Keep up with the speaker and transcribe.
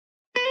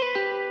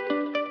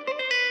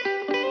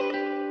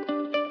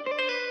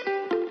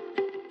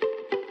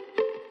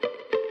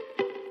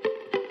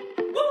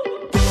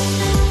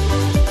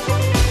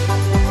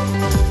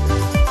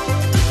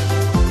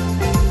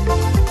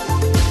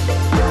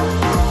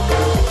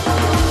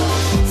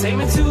Take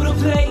me to the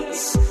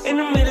place in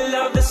the middle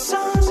of the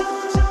sun.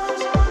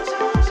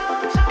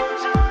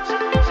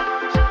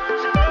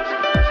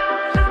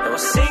 And we'll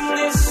sing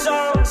this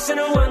song, sing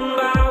it one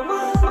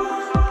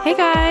by one. Hey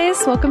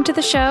guys, welcome to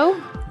the show.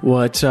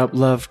 What's up,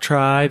 Love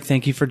Tribe?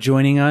 Thank you for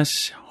joining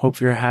us. Hope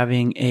you're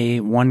having a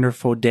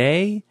wonderful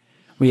day.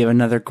 We have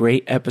another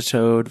great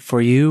episode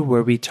for you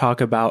where we talk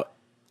about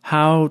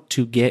how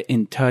to get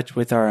in touch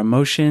with our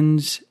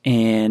emotions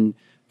and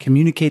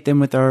communicate them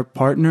with our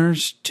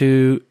partners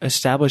to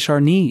establish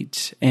our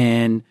needs.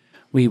 And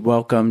we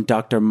welcome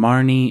Dr.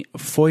 Marnie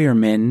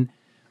Feuerman,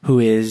 who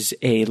is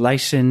a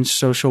licensed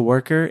social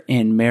worker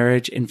and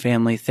marriage and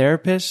family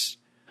therapist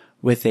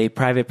with a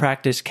private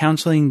practice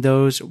counseling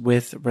those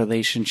with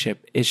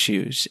relationship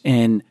issues.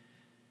 And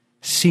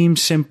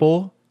seems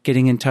simple,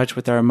 getting in touch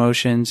with our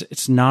emotions.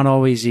 It's not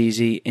always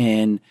easy.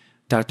 And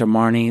Dr.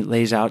 Marnie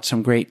lays out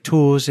some great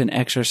tools and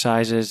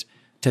exercises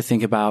to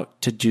think about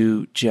to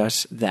do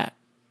just that.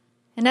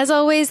 And as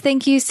always,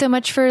 thank you so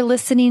much for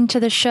listening to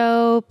the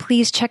show.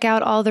 Please check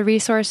out all the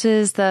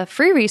resources, the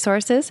free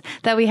resources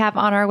that we have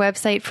on our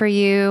website for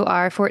you,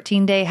 our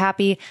 14-day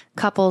Happy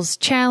Couples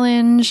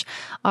Challenge,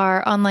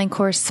 our online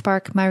course,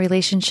 Spark My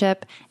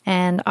Relationship,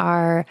 and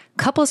our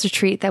couples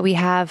retreat that we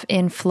have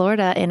in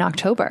Florida in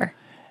October.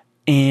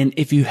 And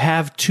if you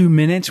have 2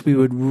 minutes, we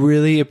would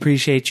really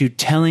appreciate you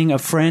telling a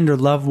friend or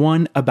loved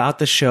one about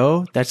the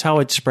show. That's how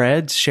it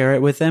spreads. Share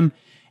it with them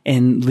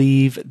and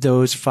leave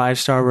those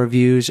 5-star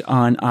reviews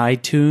on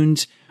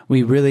iTunes.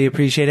 We really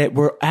appreciate it.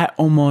 We're at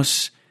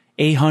almost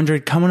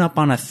 800, coming up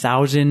on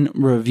 1,000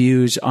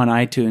 reviews on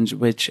iTunes,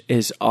 which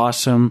is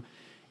awesome.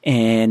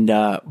 And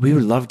we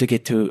would love to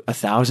get to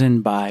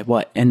 1,000 by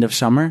end of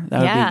summer?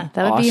 That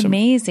would be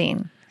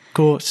amazing.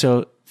 Cool.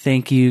 So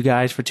thank you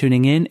guys for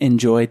tuning in.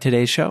 Enjoy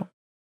today's show.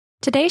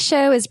 Today's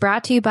show is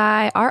brought to you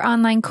by our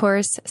online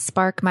course,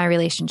 Spark My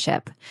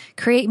Relationship.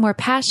 Create more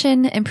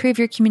passion, improve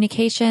your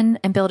communication,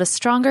 and build a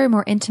stronger,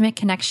 more intimate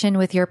connection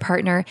with your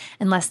partner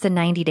in less than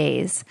 90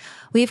 days.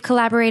 We've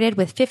collaborated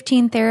with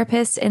 15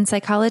 therapists and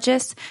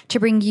psychologists to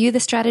bring you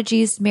the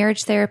strategies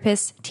marriage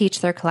therapists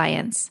teach their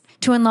clients.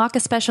 To unlock a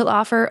special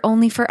offer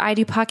only for I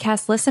Do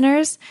Podcast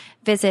listeners,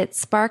 visit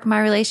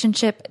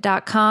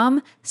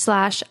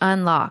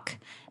sparkmyrelationship.com/unlock.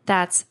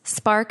 That's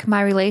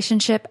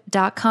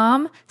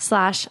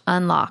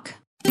sparkmyrelationship.com/unlock.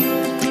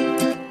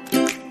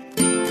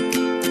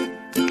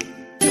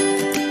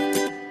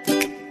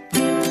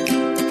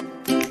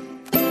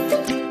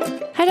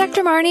 Hi,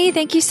 Dr. Marnie.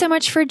 Thank you so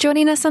much for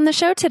joining us on the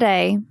show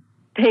today.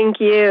 Thank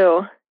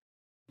you.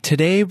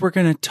 Today, we're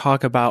going to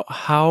talk about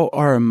how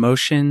our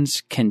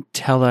emotions can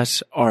tell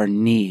us our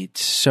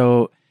needs.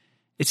 So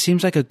it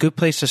seems like a good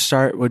place to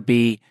start would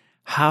be,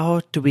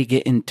 how do we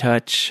get in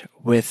touch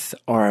with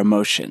our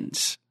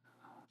emotions?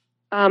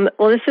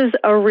 Well, this is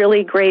a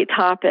really great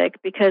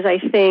topic because I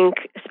think,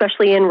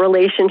 especially in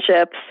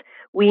relationships,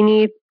 we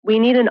need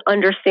an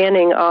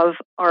understanding of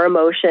our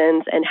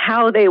emotions and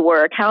how they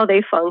work, how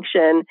they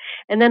function,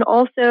 and then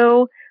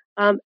also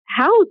how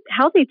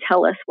they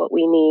tell us what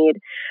we need.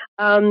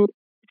 So,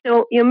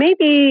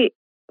 maybe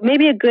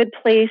a good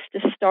place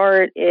to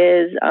start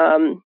is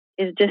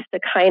just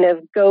to kind of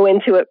go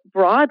into it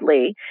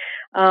broadly.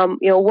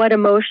 What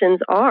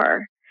emotions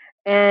are,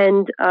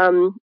 and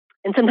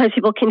sometimes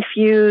people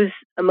confuse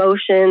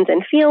emotions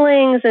and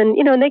feelings, and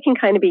they can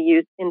kind of be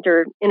used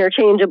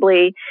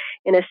interchangeably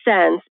in a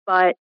sense,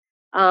 but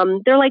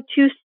they're like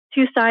two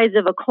sides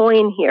of a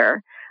coin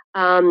here.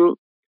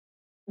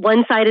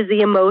 One side is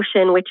the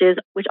emotion, which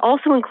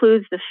also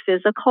includes the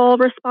physical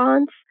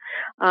response,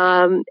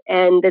 and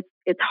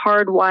it's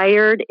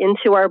hardwired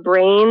into our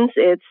brains.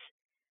 It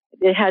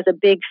has a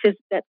big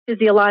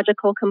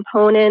physiological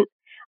component.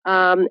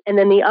 And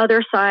then the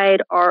other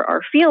side are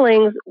our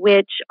feelings,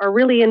 which are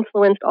really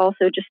influenced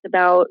also just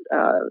about,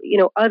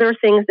 other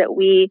things that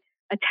we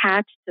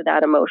attach to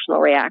that emotional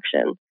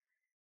reaction.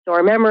 So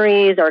our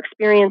memories, our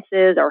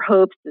experiences, our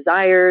hopes,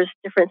 desires,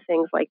 different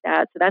things like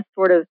that. So that's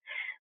sort of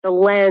the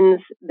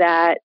lens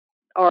that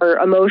our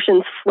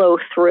emotions flow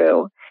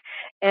through.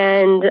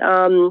 And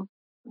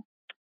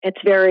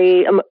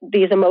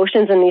these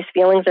emotions and these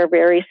feelings are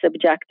very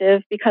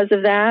subjective because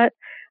of that.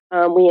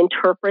 We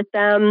interpret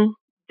them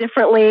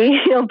differently,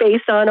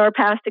 based on our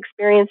past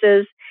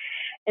experiences.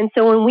 And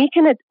so when we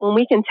can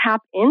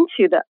tap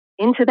into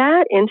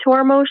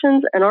our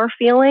emotions and our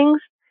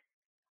feelings,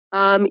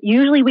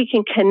 usually we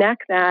can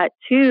connect that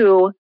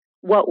to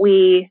what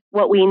we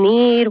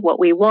need, what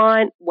we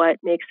want, what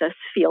makes us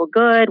feel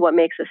good, what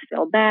makes us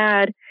feel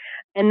bad,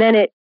 and then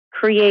it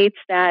creates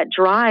that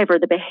drive or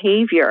the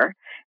behavior.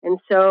 And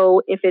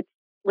so if it's,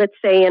 let's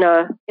say in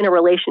a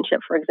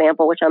relationship, for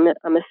example, which I'm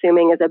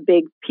assuming is a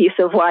big piece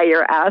of why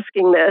you're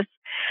asking this,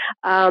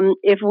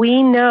 if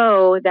we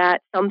know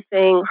that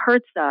something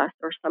hurts us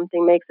or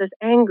something makes us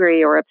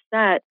angry or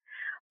upset,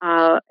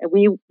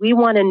 we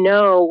want to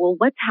know, well,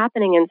 what's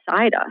happening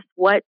inside us?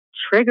 What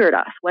triggered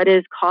us? What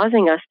is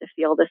causing us to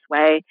feel this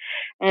way?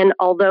 And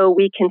although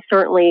we can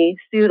certainly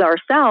soothe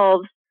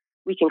ourselves,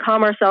 we can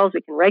calm ourselves,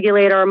 we can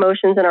regulate our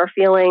emotions and our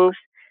feelings,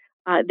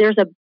 there's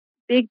a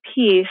big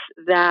piece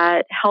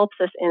that helps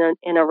us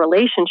in a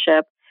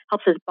relationship,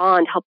 helps us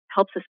bond,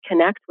 helps us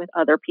connect with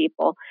other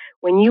people.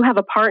 When you have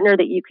a partner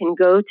that you can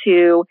go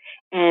to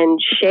and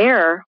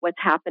share what's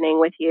happening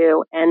with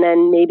you, and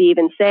then maybe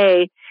even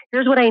say,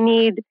 here's what I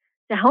need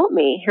to help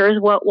me. Here's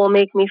what will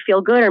make me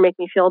feel good or make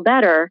me feel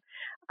better.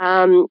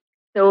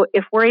 So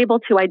if we're able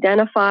to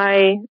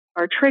identify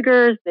our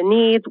triggers, the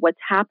needs, what's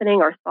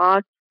happening, our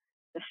thoughts,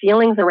 the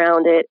feelings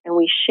around it, and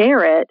we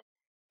share it,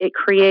 it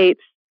creates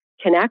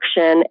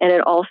connection, and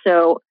it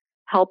also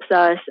helps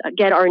us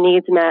get our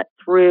needs met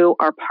through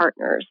our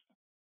partners.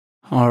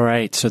 All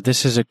right. So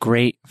this is a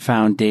great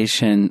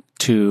foundation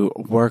to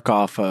work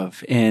off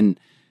of, and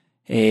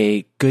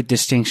a good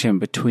distinction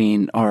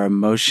between our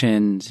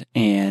emotions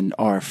and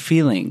our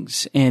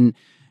feelings. And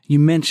you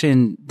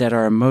mentioned that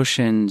our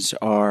emotions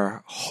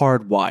are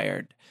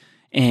hardwired,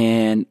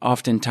 and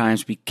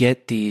oftentimes we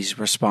get these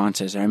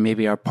responses, or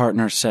maybe our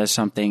partner says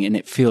something and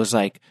it feels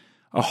like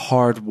a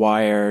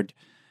hardwired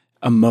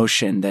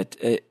emotion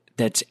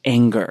that's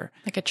anger.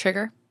 Like a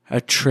trigger?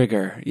 A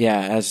trigger,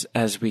 yeah,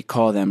 as we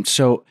call them.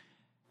 So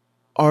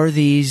are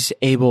these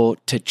able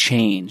to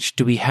change?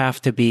 Do we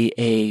have to be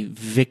a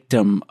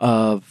victim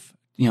of,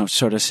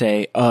 sort of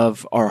say,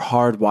 of our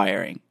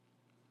hardwiring?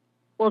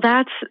 Well,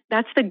 that's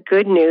the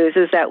good news,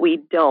 is that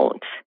we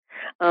don't.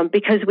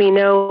 Because we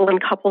know when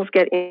couples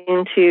get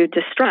into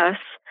distress,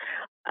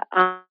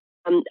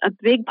 a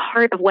big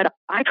part of what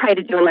I try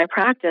to do in my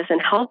practice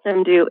and help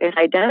them do is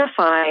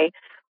identify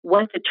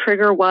what the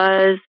trigger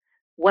was,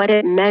 what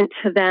it meant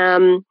to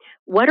them,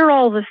 what are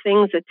all the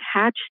things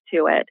attached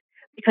to it.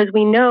 Because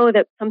we know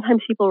that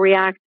sometimes people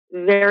react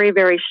very,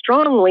 very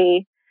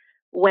strongly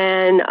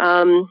when,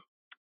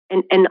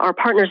 and our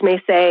partners may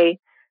say,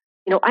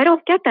 I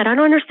don't get that. I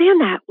don't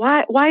understand that.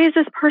 Why is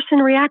this person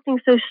reacting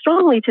so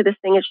strongly to this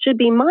thing? It should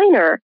be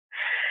minor.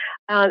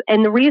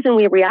 And the reason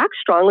we react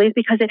strongly is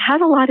because it has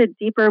a lot of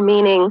deeper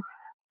meaning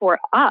for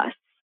us.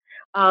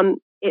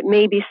 It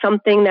may be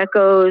something that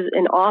goes,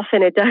 and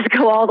often it does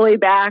go all the way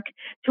back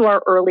to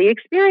our early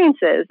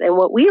experiences and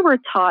what we were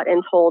taught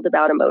and told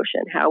about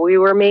emotion, how we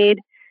were made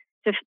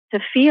to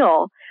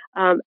feel,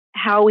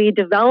 how we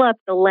develop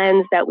the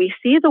lens that we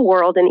see the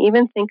world and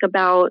even think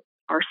about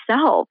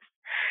ourselves.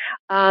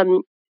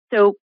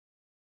 So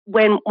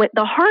when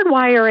the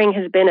hardwiring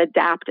has been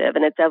adaptive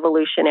and it's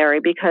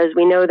evolutionary, because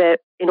we know that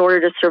in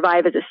order to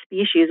survive as a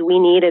species, we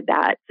needed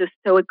that.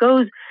 So it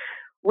goes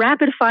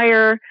rapid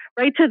fire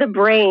right to the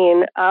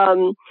brain,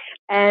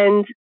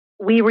 and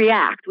we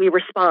react, we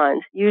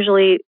respond.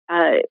 Usually,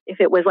 if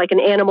it was like an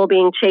animal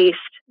being chased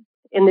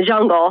in the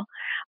jungle,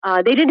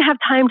 they didn't have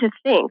time to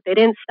think. They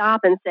didn't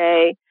stop and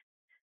say,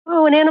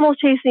 oh, an animal's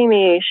chasing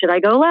me. Should I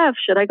go left?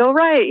 Should I go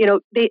right?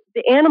 The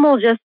animal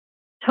just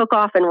took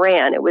off and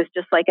ran. It was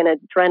just like an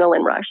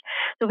adrenaline rush.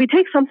 So if we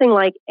take something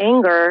like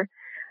anger,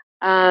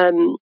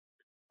 often,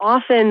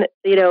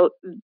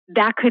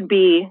 that could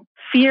be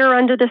fear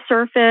under the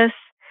surface.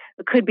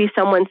 It could be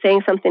someone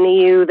saying something to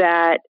you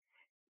that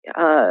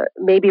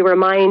maybe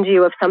remind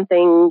you of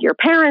something your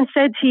parents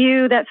said to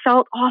you that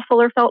felt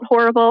awful or felt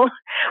horrible,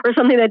 or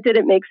something that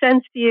didn't make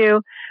sense to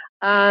you.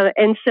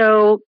 And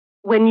so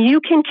when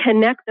you can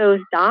connect those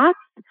dots,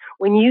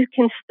 when you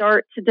can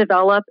start to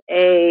develop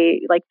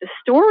the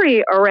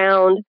story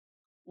around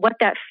what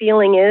that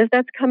feeling is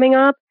that's coming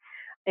up,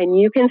 and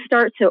you can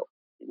start to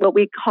what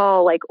we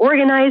call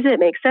organize it,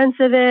 make sense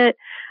of it,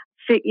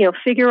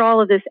 figure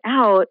all of this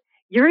out,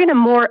 you're going to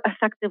more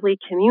effectively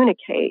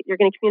communicate. You're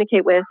going to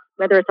communicate with,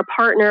 whether it's a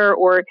partner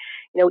or,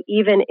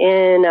 even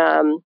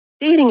in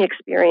dating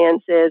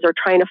experiences or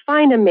trying to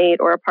find a mate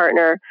or a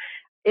partner.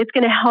 It's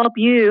going to help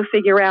you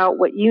figure out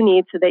what you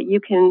need so that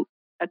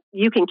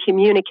you can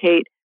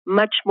communicate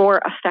much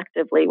more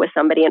effectively with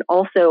somebody, and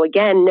also,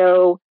 again,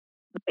 know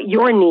what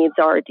your needs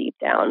are deep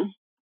down.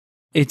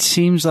 It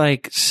seems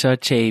like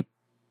such a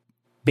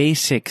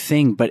basic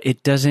thing, but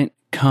it doesn't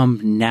come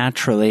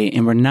naturally,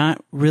 and we're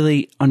not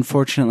really,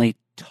 unfortunately,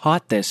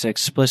 taught this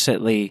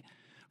explicitly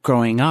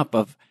growing up,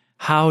 of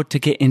how to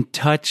get in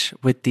touch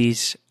with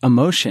these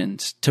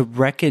emotions, to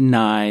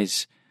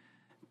recognize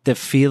the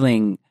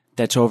feeling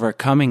that's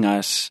overcoming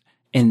us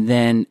and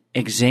then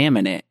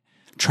examine it,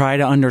 try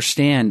to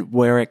understand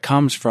where it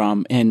comes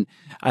from. And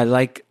I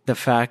like the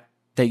fact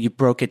that you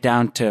broke it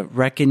down to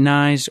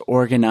recognize,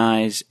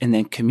 organize, and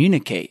then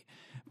communicate.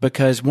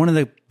 Because one of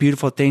the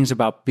beautiful things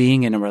about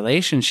being in a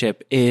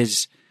relationship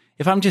is,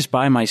 if I'm just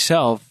by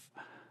myself,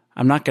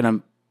 I'm not going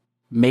to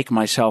make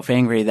myself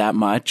angry that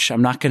much.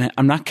 I'm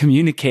not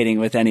communicating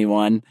with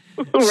anyone.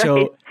 Right.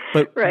 So,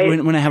 but right.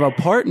 when I have a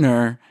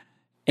partner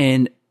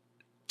and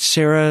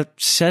Sarah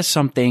says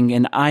something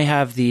and I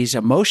have these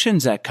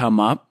emotions that come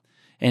up,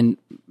 and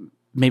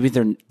maybe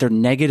they're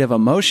negative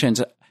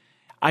emotions,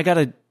 I got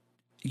to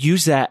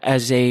use that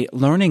as a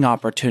learning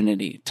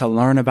opportunity to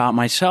learn about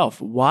myself.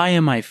 Why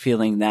am I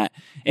feeling that?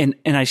 And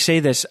I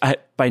say this,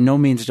 by no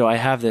means do I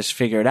have this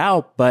figured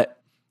out, but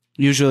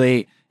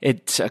usually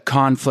it's a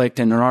conflict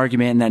and an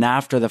argument. And then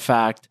after the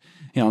fact,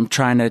 I'm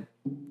trying to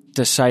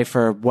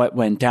decipher what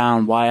went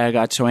down, why I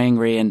got so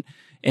angry,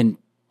 and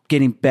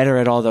getting better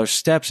at all those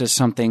steps is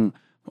something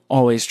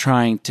always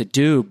trying to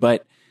do,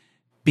 but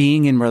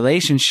being in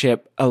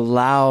relationship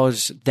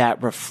allows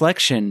that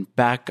reflection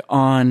back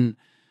on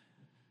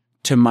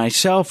to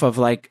myself of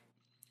like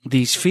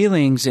these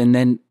feelings, and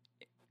then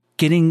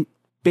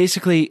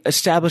basically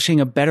establishing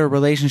a better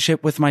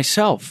relationship with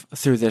myself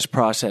through this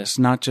process,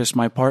 not just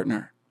my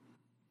partner.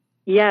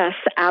 Yes,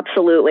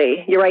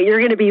 absolutely. You're right. You're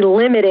going to be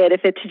limited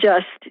if it's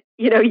just,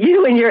 you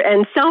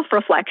and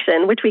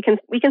self-reflection, which we can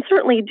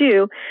certainly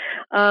do.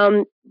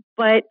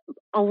 But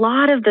a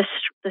lot of the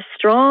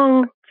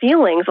strong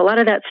feelings, a lot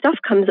of that stuff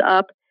comes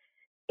up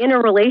in a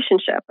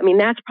relationship. I mean,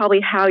 that's probably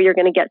how you're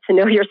going to get to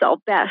know yourself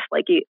best,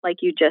 like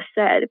you just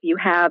said. If you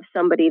have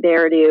somebody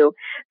there to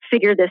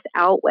figure this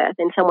out with,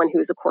 and someone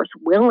who's, of course,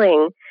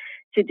 willing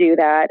to do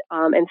that,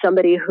 and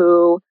somebody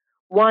who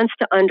wants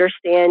to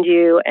understand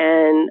you.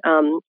 And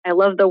I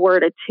love the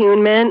word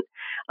attunement,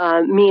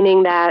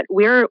 meaning that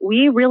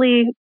we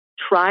really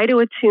try to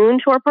attune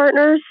to our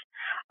partners,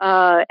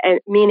 and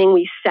meaning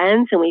we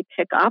sense and we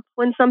pick up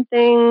when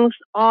something's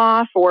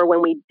off or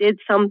when we did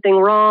something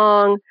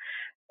wrong.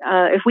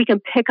 If we can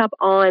pick up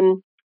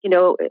on,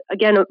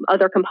 again,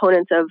 other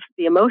components of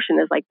the emotion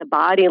is like the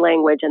body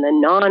language and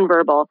the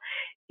nonverbal.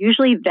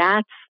 Usually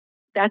that's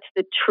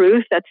the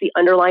truth. That's the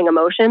underlying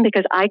emotion,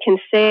 because I can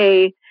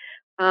say,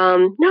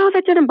 no,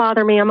 that didn't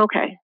bother me. I'm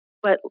okay.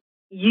 But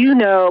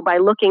by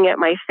looking at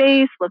my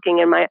face, looking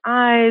in my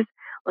eyes,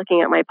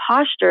 looking at my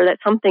posture, that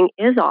something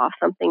is off,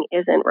 something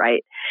isn't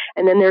right.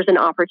 And then there's an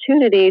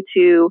opportunity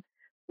to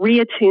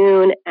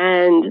reattune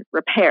and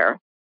repair.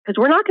 Because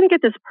we're not going to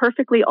get this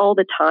perfectly all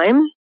the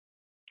time,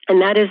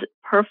 and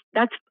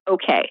that's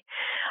okay.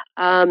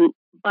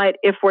 But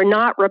if we're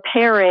not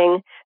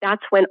repairing,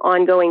 that's when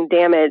ongoing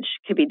damage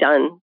could be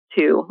done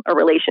to a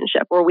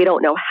relationship, or we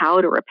don't know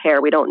how to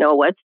repair. We don't know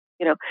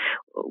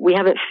we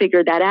haven't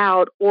figured that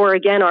out. Or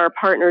again, our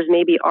partners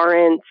maybe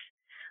aren't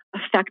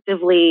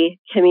effectively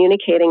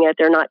communicating it.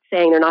 They're not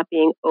saying, they're not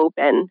being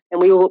open. And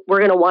we're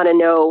going to want to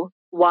know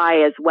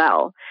why as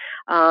well.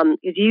 As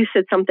you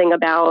said something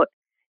about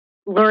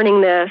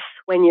learning this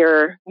when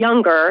you're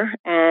younger,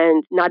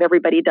 and not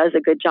everybody does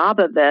a good job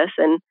of this.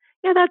 And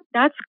yeah,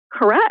 that's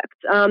correct.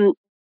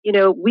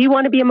 We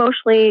want to be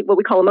what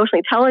we call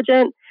emotionally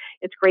intelligent.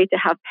 It's great to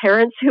have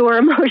parents who are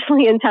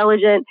emotionally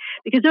intelligent,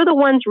 because they're the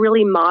ones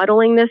really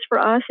modeling this for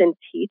us and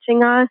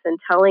teaching us and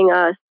telling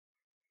us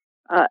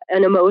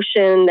an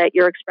emotion that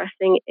you're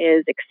expressing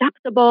is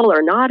acceptable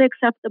or not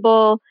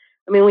acceptable.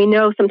 I mean, we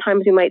know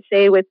sometimes we might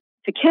say to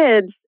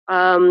kids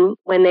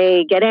when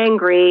they get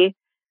angry,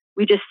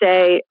 we just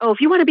say, oh,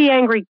 if you want to be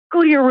angry,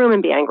 go to your room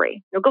and be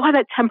angry. Go have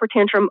that temper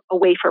tantrum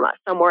away from us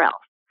somewhere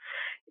else.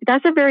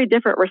 That's a very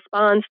different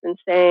response than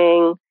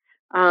saying,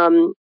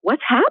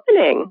 what's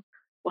happening?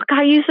 What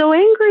got you so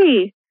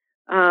angry?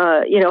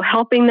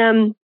 Helping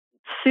them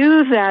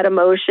soothe that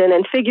emotion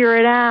and figure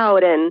it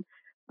out. And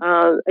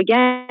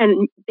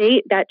again,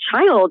 that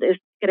child is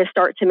going to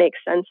start to make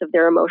sense of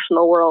their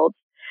emotional world.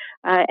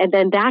 And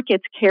then that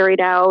gets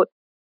carried out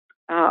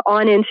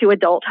on into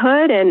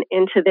adulthood and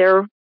into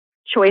their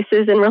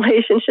choices and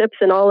relationships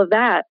and all of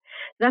that.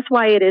 That's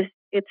why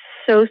it's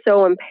so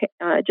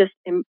just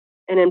an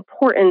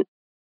important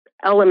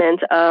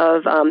element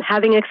of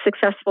having a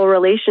successful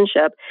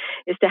relationship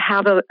is to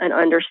have an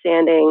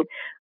understanding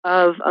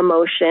of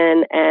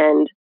emotion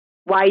and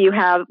why you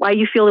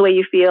feel the way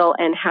you feel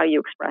and how you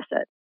express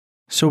it.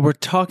 So we're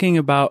talking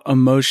about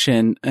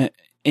emotion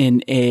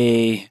in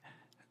a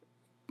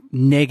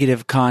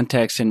negative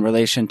context in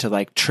relation to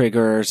like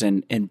triggers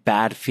and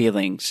bad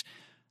feelings.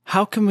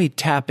 How can we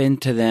tap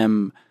into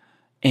them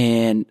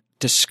and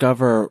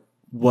discover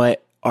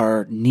what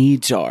our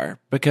needs are?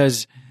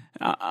 Because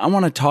I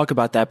want to talk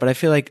about that, but I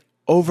feel like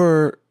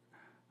overlaid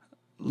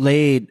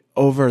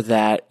over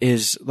that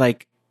is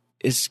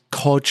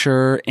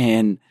culture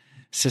and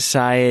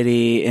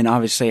society and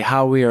obviously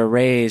how we are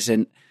raised,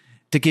 and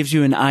that gives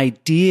you an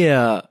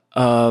idea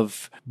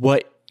of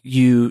what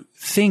you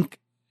think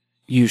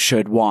you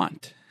should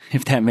want,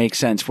 if that makes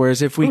sense.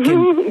 Whereas if we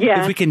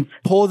can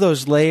pull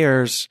those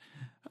layers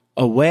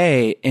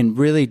away and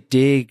really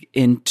dig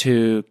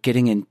into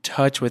getting in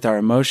touch with our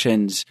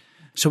emotions,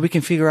 so we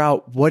can figure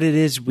out what it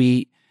is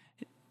we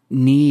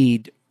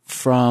need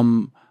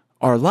from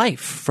our life,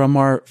 from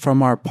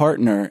our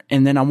partner.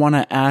 And then I want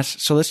to ask,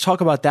 so let's talk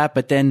about that.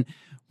 But then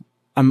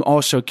I'm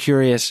also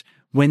curious,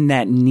 when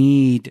that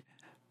need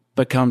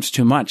becomes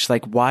too much,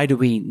 like why do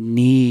we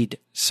need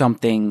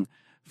something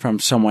from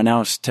someone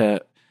else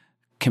to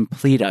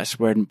complete us?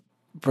 We're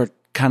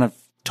kind of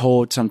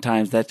told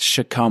sometimes that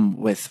should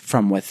come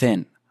from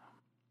within.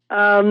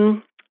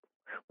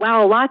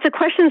 Wow, lots of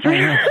questions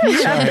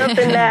wrapped up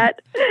in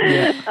that.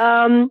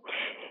 Yeah.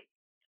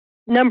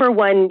 Number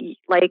one,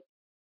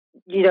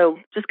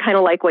 just kind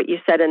of like what you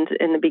said in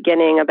the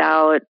beginning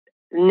about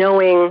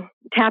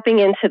tapping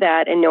into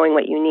that and knowing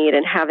what you need,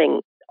 and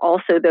having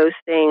also those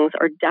things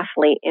are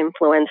definitely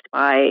influenced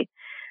by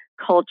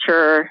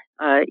culture,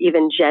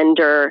 even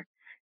gender,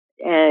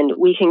 and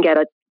we can get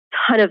a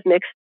ton of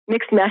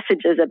mixed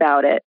messages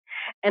about it.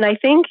 And I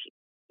think,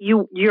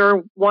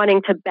 you're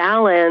wanting to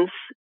balance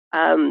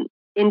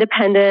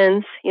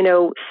independence,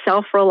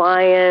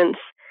 self-reliance,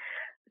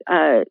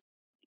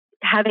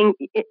 tapping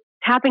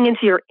into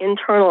your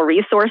internal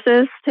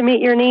resources to meet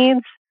your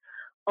needs,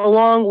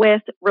 along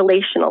with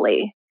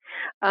relationally.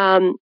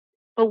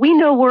 But we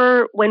know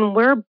when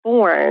we're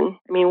born,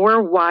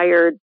 we're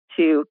wired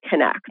to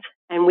connect,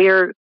 and we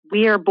are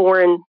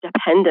born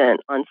dependent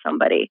on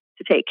somebody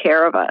to take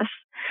care of us.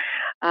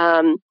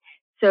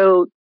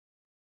 So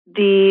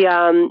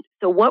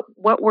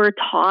what we're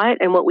taught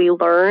and what we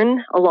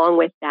learn along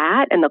with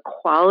that, and the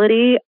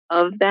quality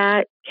of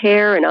that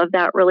care and of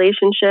that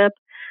relationship,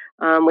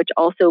 which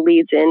also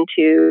leads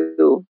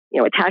into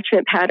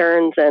attachment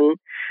patterns and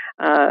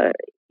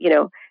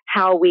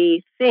how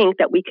we think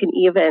that we can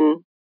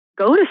even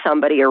go to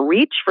somebody or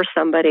reach for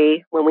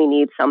somebody when we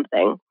need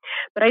something.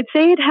 But I'd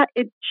say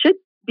it should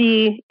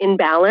be in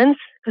balance,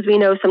 because we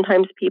know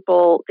sometimes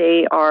people,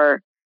 they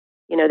are,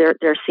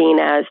 they're seen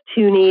as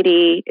too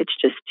needy. It's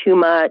just too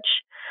much.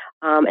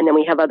 And then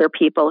we have other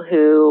people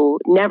who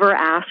never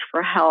ask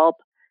for help,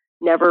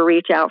 never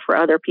reach out for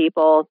other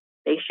people.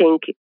 They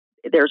think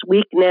there's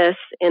weakness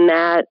in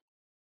that.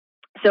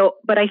 So,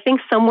 but I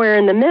think somewhere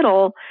in the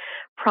middle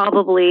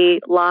probably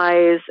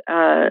lies,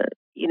 a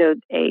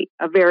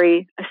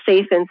very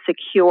safe and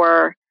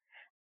secure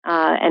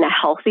and a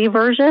healthy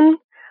version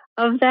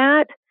of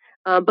that.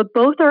 But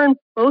both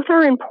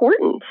are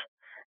important.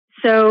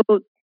 So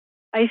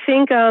I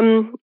think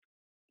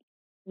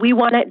we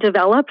want to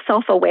develop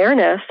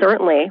self-awareness.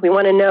 Certainly, we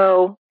want to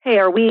know, hey,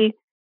 are we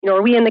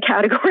in the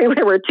category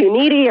where we're too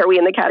needy? Are we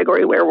in the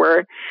category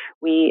where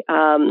we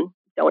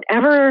don't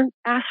ever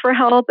ask for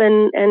help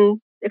and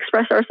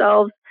express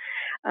ourselves?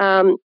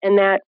 And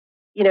that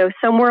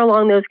somewhere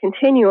along that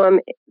continuum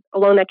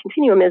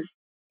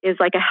is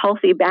like a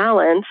healthy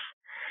balance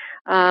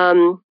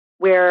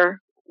where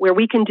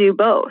we can do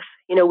both.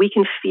 We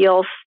can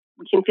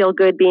feel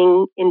good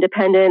being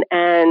independent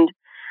and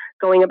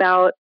going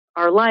about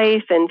our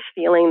life and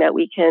feeling that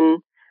we can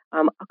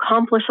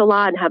accomplish a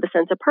lot and have a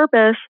sense of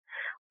purpose,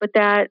 but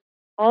that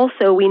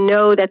also we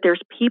know that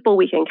there's people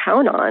we can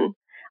count on,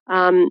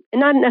 and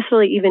not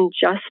necessarily even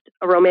just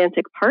a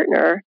romantic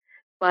partner,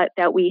 but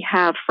that we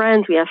have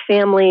friends, we have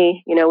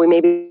family. We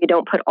maybe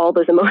don't put all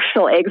those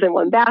emotional eggs in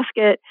one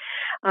basket,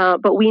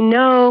 but we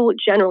know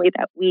generally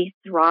that we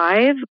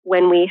thrive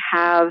when we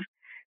have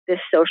this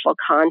social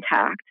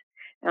contact,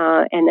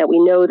 and that we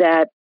know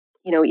that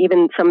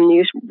even some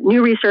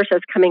new research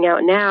that's coming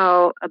out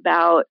now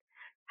about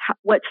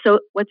what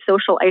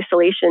social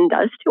isolation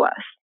does to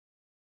us,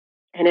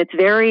 and it's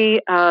very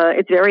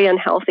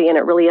unhealthy, and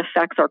it really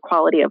affects our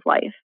quality of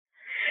life.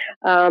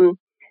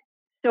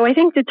 So I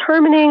think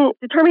determining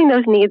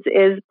those needs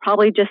is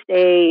probably just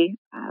is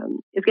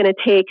going to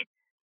take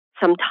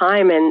some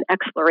time and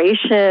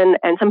exploration.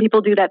 And some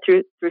people do that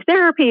through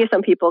therapy.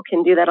 Some people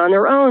can do that on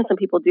their own. Some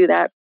people do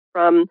that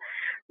from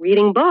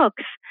reading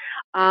books,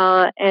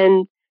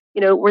 and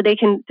where they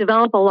can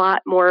develop a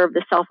lot more of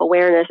the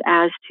self-awareness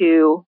as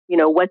to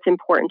what's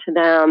important to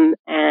them,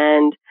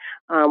 and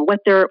what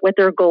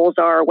their goals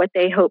are, what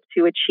they hope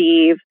to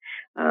achieve,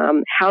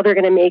 how they're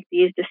going to make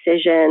these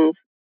decisions,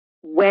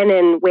 when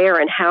and where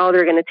and how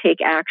they're going to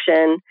take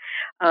action.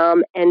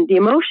 And the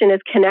emotion is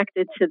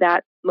connected to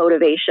that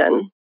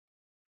motivation.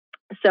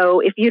 So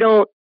if you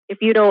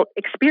don't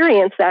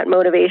experience that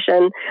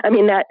motivation,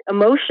 that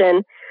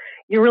emotion,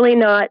 you're really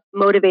not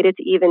motivated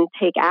to even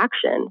take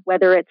action,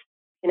 whether it's,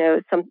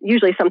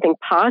 usually something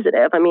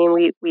positive.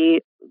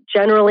 We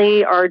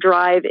generally, our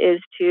drive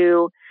is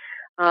to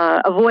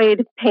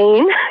avoid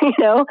pain,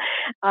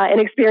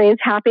 and experience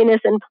happiness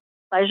and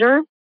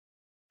pleasure.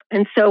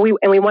 And so we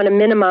want to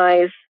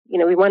minimize,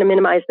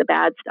 the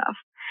bad stuff.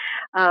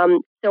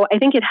 So I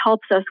think it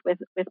helps us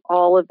with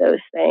all of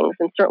those things.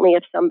 And certainly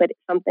if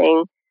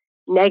something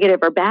negative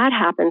or bad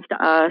happens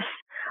to us,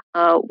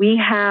 we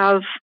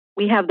have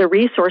the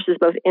resources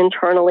both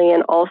internally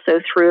and also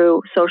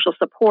through social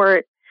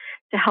support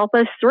to help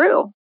us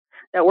through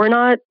that. We're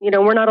not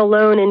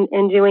alone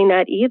in doing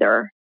that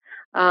either.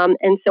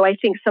 And so I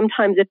think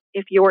sometimes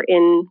if you're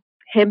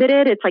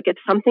inhibited, it's like if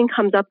something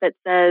comes up that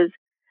says,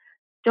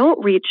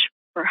 don't reach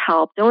for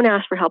help, don't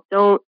ask for help,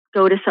 don't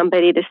go to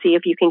somebody to see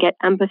if you can get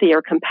empathy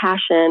or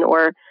compassion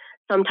or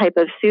some type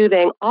of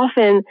soothing.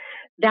 Often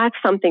that's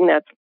something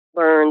that's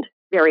learned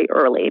very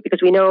early, because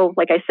we know,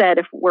 like I said,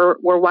 if we're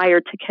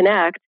wired to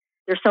connect,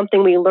 there's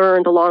something we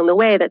learned along the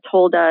way that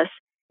told us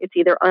it's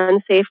either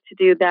unsafe to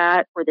do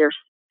that, or there's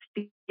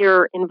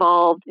fear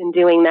involved in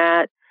doing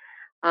that,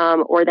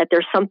 or that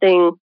there's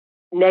something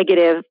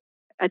negative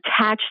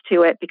attached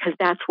to it, because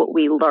that's what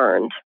we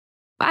learned.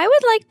 I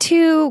would like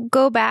to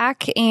go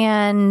back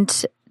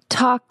and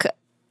talk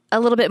a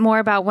little bit more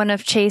about one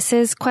of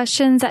Chase's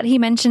questions that he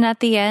mentioned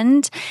at the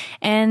end.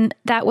 And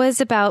that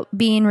was about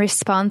being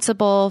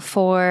responsible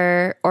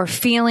for, or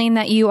feeling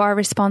that you are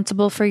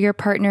responsible for your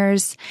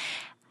partner's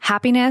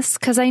happiness?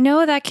 Because I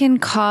know that can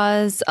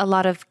cause a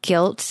lot of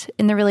guilt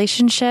in the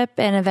relationship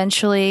and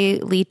eventually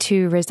lead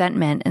to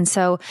resentment. And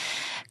so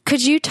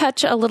could you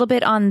touch a little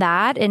bit on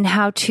that and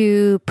how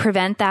to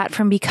prevent that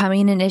from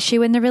becoming an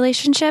issue in the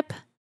relationship?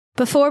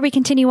 Before we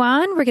continue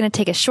on, we're going to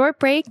take a short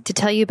break to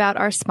tell you about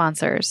our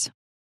sponsors.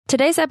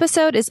 Today's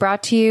episode is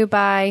brought to you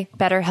by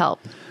BetterHelp.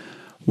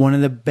 One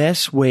of the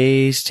best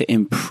ways to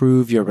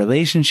improve your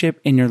relationship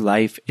in your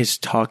life is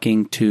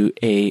talking to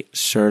a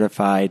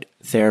certified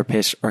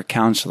therapist or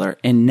counselor.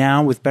 And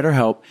now with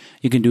BetterHelp,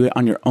 you can do it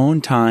on your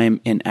own time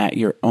and at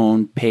your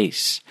own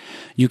pace.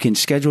 You can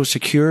schedule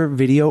secure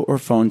video or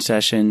phone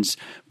sessions,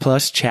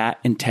 plus chat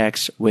and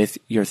text with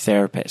your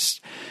therapist.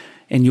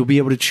 And you'll be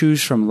able to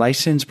choose from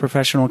licensed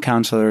professional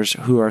counselors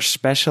who are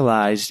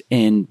specialized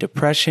in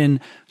depression,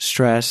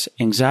 stress,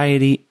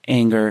 anxiety,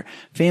 anger,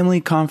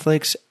 family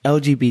conflicts,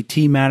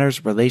 LGBT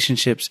matters,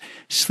 relationships,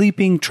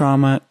 sleeping,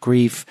 trauma,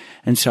 grief,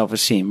 and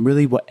self-esteem.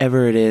 Really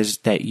whatever it is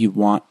that you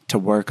want to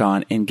work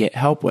on and get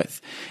help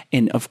with.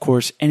 And of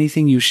course,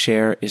 anything you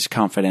share is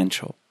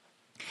confidential.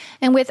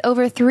 And with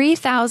over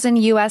 3,000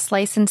 U.S.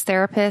 licensed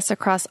therapists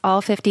across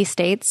all 50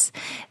 states,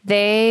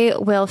 they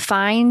will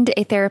find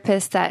a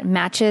therapist that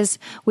matches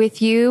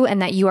with you and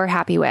that you are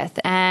happy with.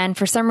 And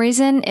for some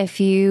reason,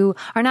 if you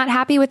are not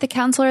happy with the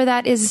counselor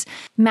that is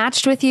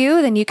matched with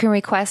you, then you can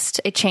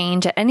request a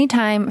change at any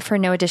time for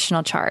no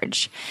additional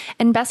charge.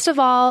 And best of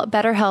all,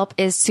 BetterHelp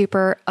is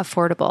super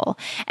affordable.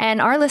 And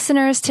our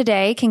listeners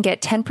today can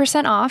get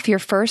 10% off your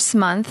first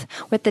month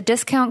with the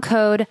discount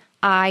code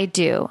I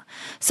do.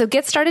 So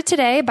get started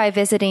today by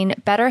visiting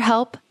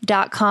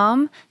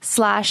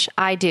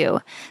betterhelp.com/I do.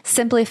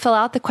 Simply fill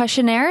out the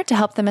questionnaire to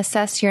help them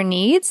assess your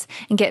needs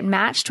and get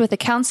matched with a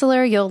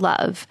counselor you'll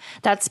love.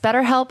 That's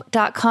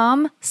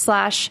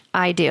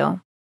betterhelp.com/I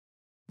do.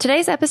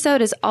 Today's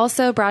episode is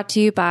also brought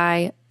to you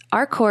by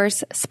our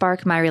course,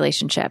 Spark My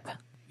Relationship.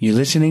 You're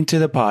listening to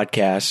the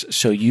podcast,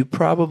 so you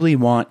probably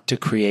want to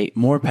create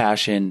more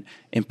passion,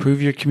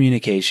 improve your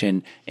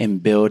communication,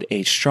 and build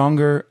a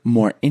stronger,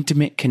 more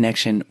intimate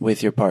connection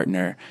with your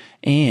partner.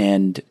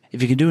 And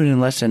if you can do it in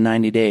less than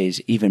 90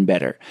 days, even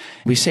better.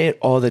 We say it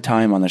all the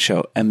time on the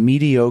show. A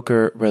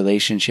mediocre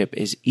relationship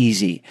is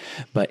easy,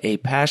 but a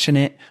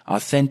passionate,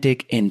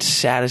 authentic, and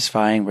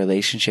satisfying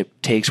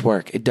relationship takes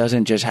work. It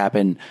doesn't just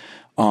happen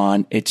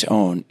on its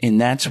own. And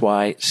that's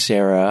why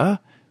Sarah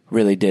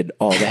really did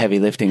all the heavy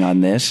lifting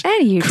on this.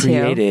 And you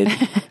created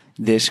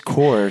this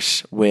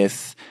course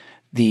with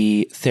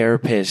the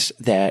therapists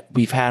that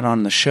we've had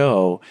on the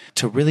show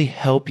to really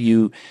help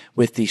you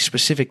with the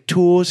specific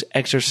tools,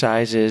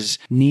 exercises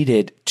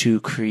needed to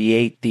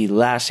create the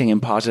lasting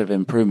and positive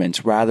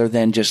improvements rather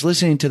than just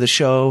listening to the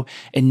show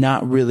and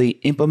not really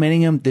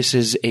implementing them. This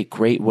is a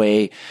great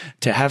way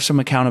to have some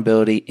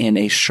accountability in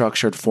a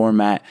structured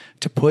format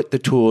to put the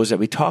tools that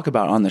we talk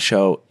about on the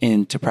show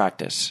into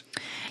practice.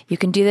 You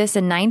can do this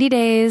in 90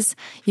 days.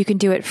 You can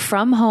do it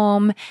from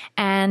home,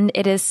 and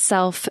it is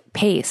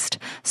self-paced.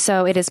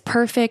 So it is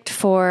perfect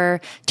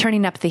for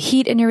turning up the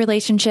heat in your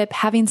relationship,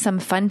 having some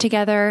fun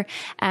together,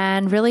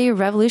 and really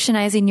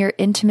revolutionizing your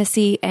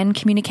intimacy and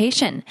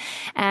communication.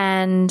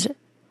 And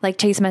like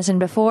Chase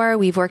mentioned before,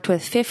 we've worked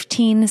with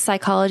 15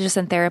 psychologists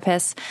and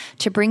therapists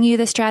to bring you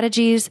the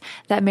strategies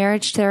that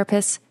marriage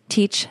therapists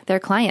teach their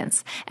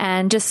clients.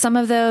 And just some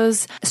of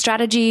those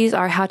strategies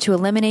are how to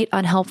eliminate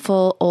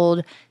unhelpful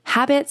old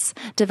habits,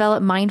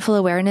 develop mindful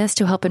awareness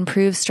to help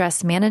improve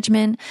stress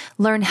management,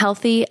 learn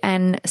healthy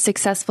and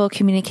successful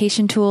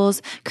communication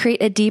tools,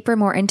 create a deeper,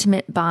 more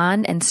intimate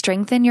bond, and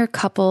strengthen your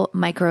couple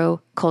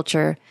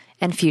microculture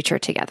and future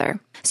together.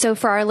 So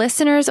for our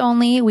listeners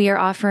only, we are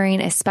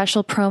offering a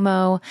special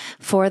promo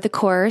for the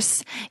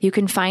course. You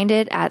can find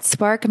it at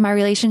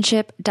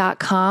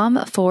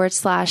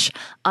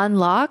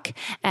sparkmyrelationship.com/unlock,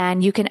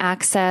 and you can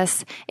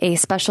access a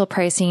special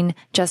pricing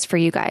just for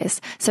you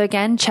guys. So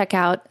again, check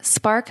out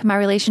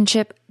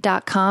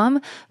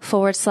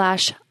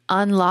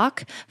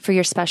sparkmyrelationship.com/unlock for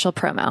your special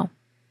promo.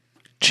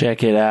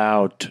 Check it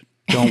out.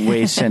 Don't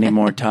waste any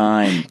more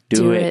time.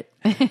 Do it.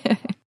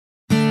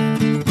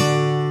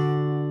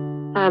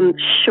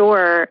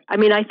 Sure. I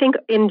mean, I think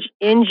in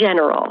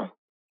general,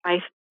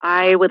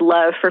 I would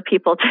love for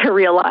people to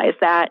realize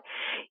that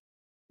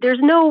there's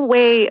no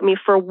way,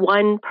 for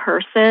one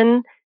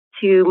person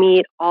to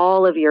meet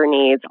all of your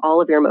needs,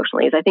 all of your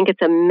emotional needs. I think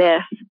it's a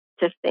myth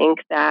to think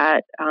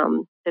that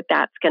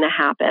that's going to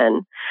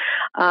happen.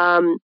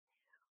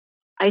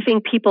 I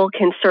think people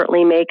can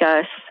certainly make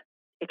us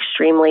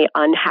extremely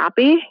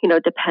unhappy,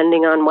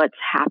 depending on what's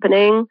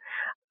happening.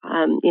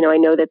 I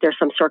know that there's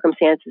some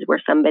circumstances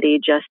where somebody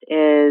just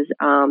is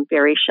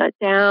very shut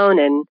down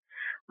and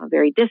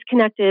very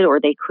disconnected, or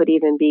they could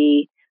even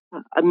be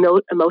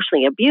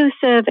emotionally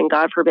abusive and,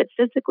 God forbid,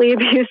 physically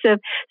abusive.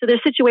 So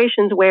there's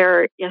situations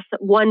where, yes,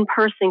 one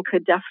person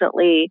could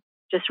definitely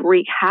just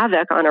wreak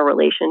havoc on a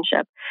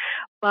relationship.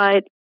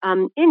 But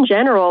in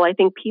general, I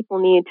think people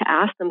need to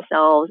ask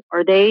themselves,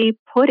 are they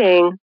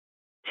putting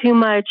too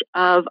much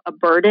of a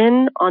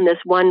burden on this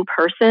one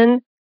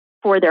person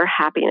for their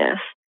happiness?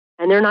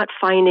 And they're not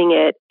finding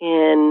it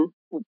in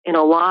in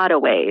a lot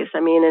of ways. I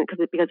mean,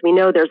 because we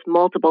know there's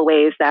multiple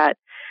ways that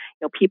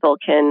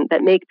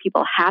that make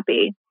people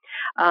happy.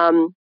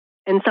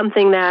 And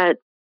something that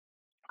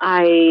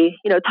I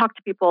talk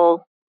to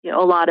people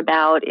a lot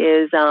about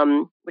is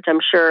which I'm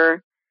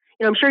sure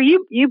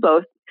you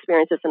both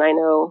experience this, and I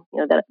know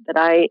that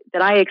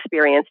I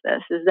experience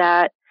this, is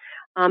that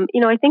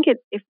I think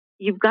if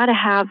you've got to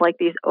have like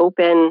these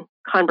open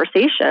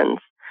conversations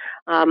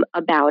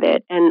about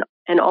it, and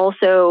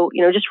also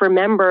just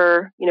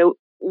remember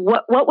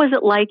what was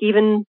it like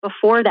even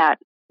before that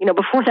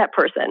before that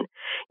person.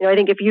 I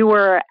think if you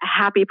were a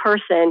happy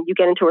person, you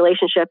get into a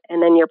relationship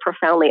and then you're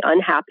profoundly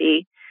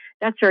unhappy.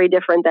 That's very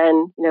different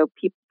than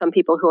some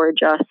people who are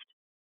just,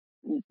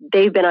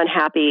 they've been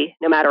unhappy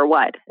no matter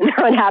what, and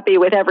they're unhappy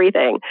with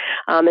everything,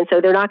 and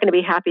so they're not going to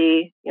be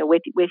happy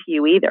with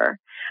you either.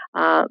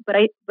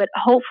 But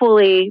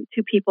hopefully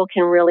two people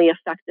can really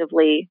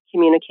effectively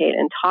communicate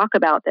and talk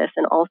about this,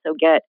 and also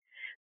get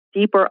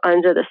deeper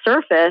under the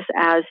surface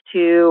as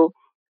to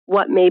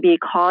what may be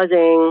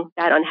causing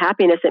that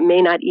unhappiness. It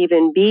may not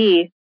even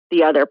be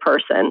the other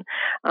person,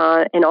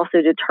 and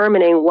also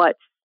determining what's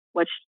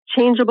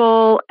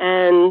changeable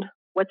and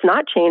what's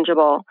not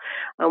changeable.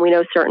 We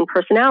know certain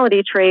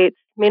personality traits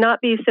may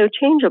not be so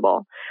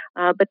changeable,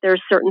 but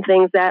there's certain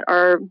things that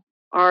are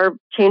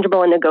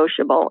changeable and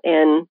negotiable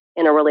in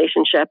a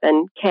relationship.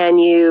 And can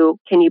you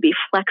be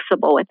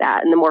flexible with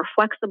that? And the more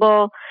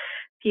flexible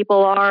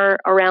people are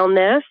around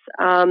this,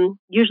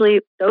 usually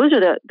those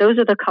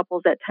are the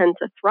couples that tend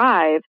to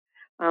thrive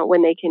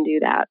when they can do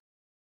that.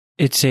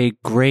 It's a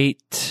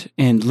great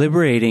and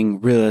liberating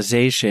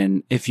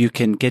realization if you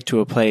can get to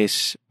a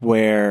place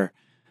where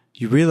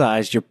you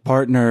realize your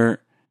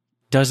partner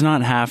does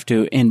not have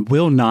to and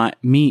will not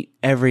meet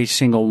every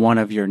single one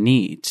of your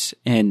needs,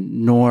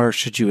 and nor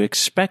should you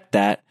expect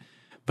that,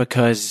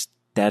 because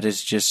that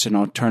is just an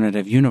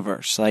alternative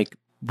universe. Like,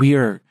 we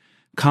are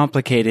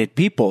complicated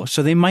people,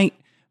 so they might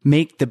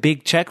make the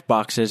big check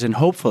boxes, and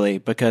hopefully,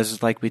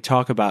 because like we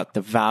talk about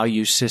the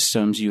value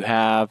systems you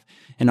have,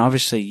 and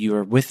obviously you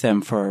are with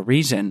them for a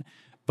reason,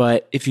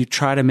 but if you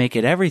try to make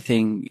it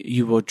everything,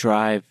 you will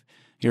drive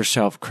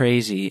yourself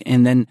crazy.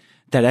 And then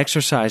that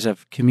exercise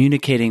of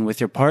communicating with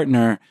your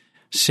partner,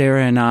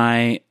 Sarah and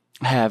I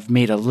have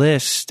made a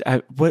list.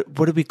 What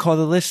do we call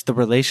the list? The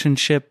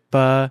relationship,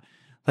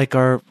 like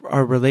our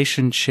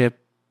relationship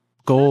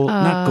goal,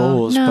 not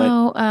goals,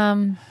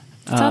 no,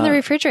 it's on the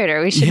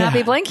refrigerator. We should not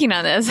be blanking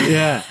on this.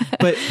 Yeah.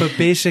 But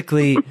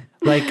basically,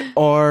 like,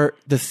 are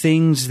the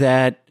things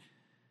that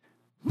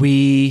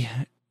we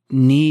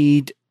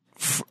need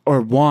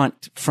or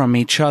want from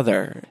each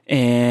other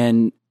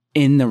and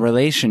in the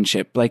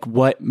relationship, like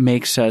what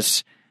makes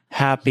us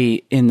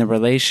happy in the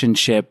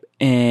relationship.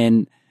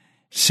 And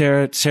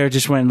Sarah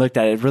just went and looked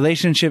at it,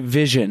 relationship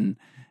vision.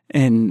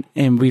 And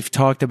we've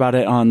talked about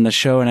it on the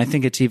show. And I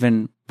think it's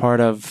even part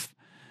of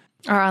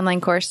our online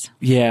course.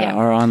 Yeah.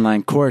 Our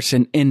online course.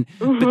 And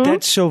but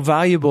that's so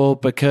valuable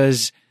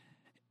because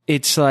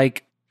it's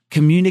like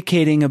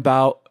communicating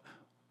about,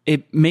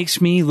 it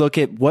makes me look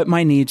at what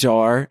my needs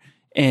are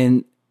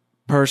and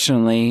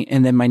personally,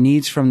 and then my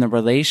needs from the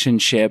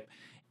relationship.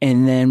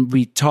 And then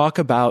we talk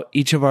about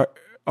each of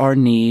our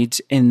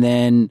needs and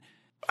then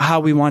how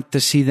we want to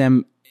see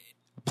them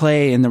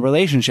play in the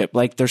relationship.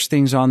 Like, there's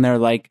things on there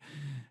like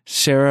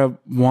Sarah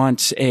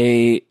wants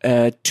a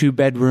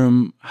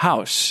 2-bedroom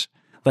house.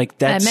 Like,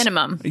 that's at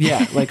minimum.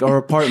 Yeah. Like, or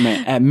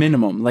apartment at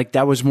minimum. Like,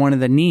 that was one of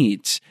the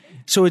needs.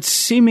 So it's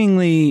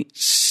seemingly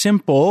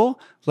simple,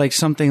 like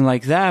something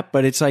like that,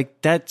 but it's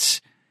like, that's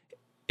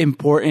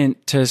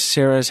important to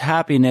Sarah's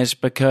happiness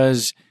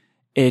because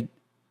it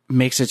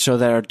makes it so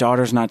that our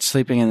daughter's not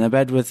sleeping in the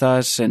bed with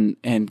us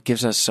and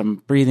gives us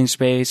some breathing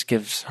space,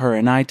 gives her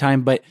a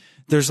nighttime. But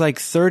there's like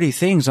 30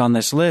 things on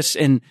this list,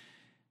 and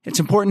it's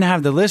important to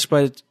have the list,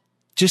 but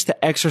just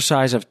the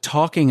exercise of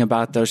talking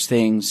about those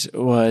things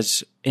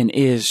was and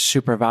is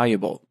super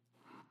valuable.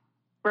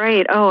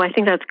 Right. Oh, I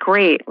think that's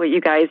great what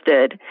you guys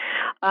did.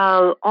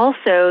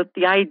 Also,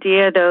 the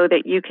idea, though,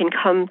 that you can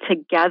come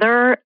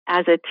together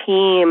as a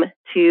team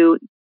to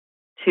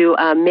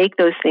make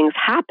those things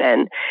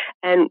happen,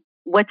 and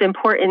what's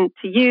important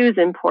to you is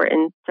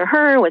important to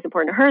her, what's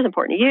important to her is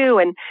important to you,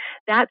 and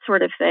that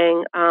sort of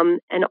thing.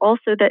 And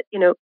also that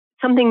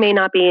something may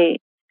not be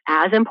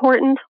as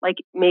important, like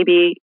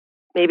maybe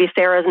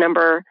Sarah's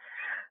number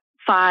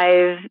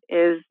 5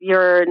 is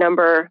your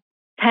number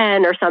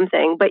 10 or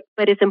something, but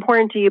it's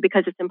important to you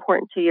because it's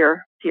important to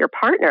your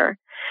partner.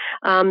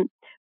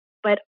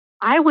 But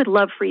I would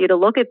love for you to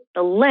look at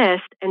the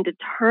list and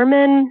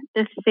determine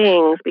the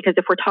things, because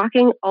if we're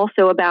talking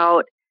also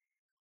about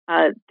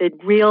the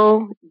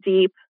real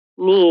deep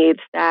needs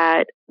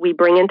that we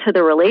bring into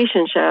the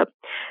relationship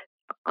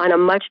on a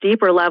much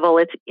deeper level,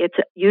 it's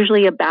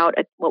usually about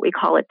what we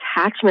call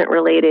attachment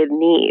related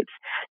needs.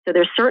 So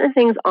there's certain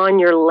things on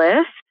your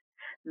list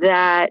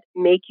that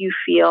make you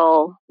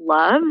feel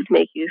loved,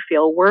 make you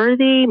feel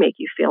worthy, make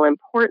you feel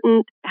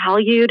important,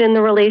 valued in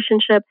the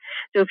relationship.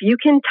 So if you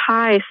can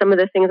tie some of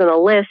the things on the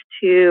list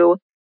to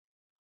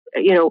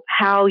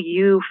how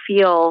you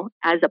feel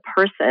as a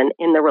person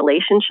in the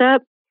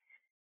relationship,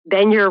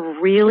 then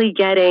you're really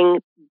getting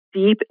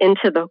deep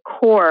into the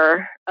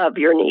core of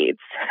your needs.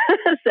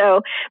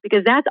 So,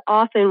 because that's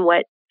often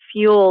what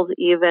fuels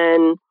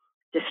even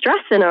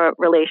distress in a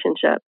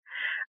relationship.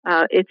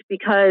 It's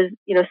because,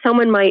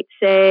 someone might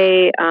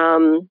say,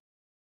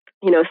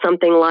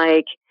 something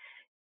like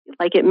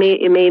it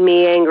made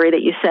me angry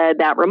that you said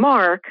that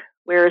remark,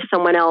 whereas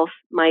someone else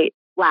might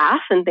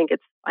laugh and think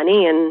it's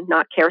funny and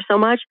not care so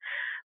much.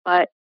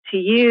 But to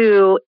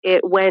you,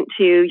 it went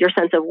to your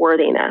sense of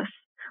worthiness,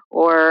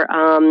 or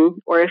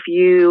if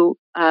you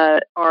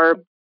are,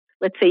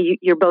 let's say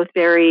you're both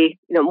very,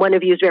 one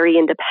of you is very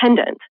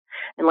independent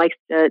and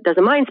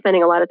doesn't mind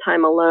spending a lot of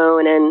time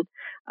alone,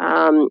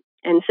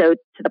 and so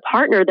to the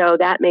partner though,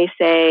 that may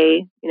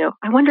say,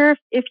 I wonder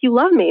if you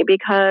love me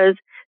because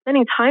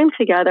spending time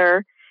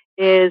together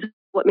is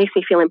what makes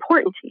me feel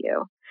important to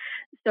you.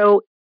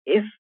 So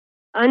if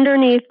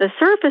underneath the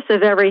surface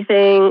of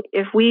everything,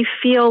 if we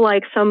feel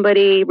like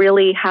somebody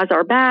really has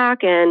our back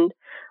and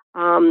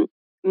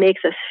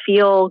makes us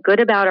feel good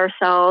about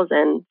ourselves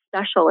and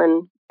special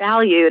and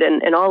valued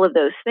and all of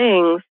those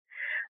things,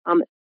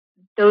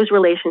 those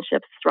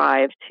relationships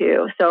thrive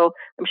too. So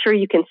I'm sure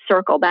you can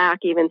circle back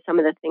even some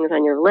of the things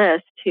on your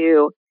list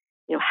to,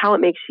 how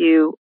it makes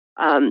you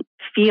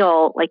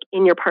feel like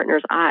in your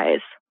partner's eyes.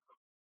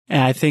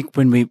 And I think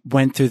when we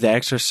went through the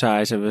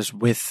exercise, it was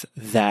with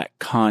that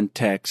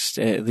context,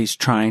 at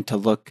least trying to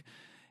look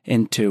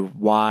into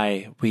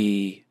why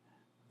we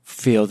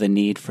feel the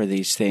need for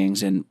these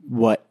things and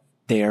what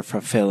they are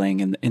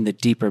fulfilling and in the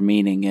deeper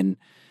meaning. And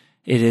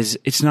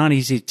it's not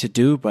easy to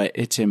do, but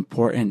it's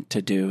important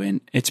to do. And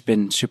it's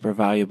been super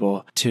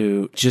valuable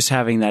to just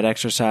having that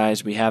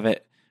exercise. We have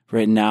it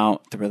written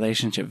out, the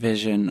relationship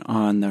vision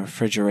on the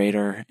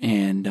refrigerator,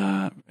 and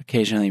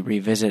occasionally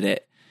revisit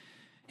it.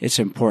 It's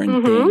an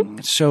important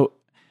thing. So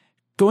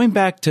going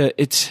back to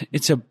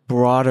it's a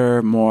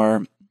broader,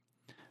 more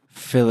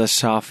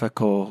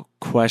philosophical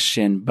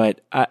question,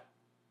 but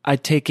I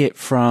take it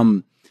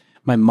from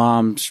my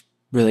mom's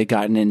really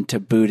gotten into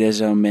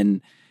Buddhism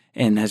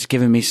and has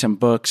given me some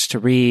books to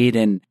read.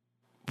 And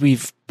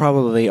we've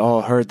probably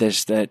all heard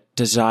this, that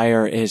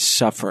desire is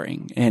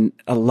suffering. And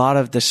a lot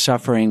of the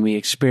suffering we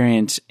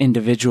experience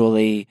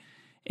individually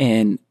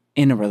and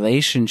in a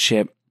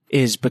relationship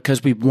is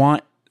because we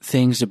want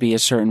things to be a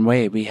certain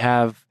way. We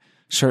have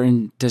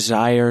certain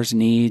desires,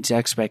 needs,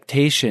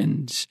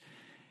 expectations.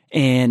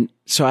 And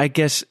so I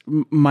guess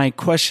my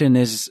question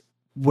is,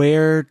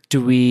 where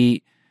do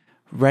we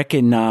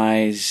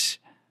recognize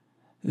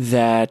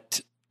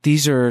that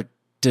these are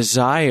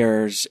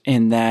desires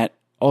and that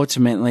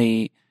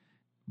ultimately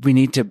we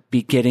need to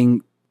be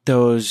getting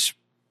those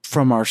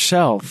from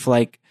ourselves?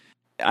 Like,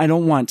 I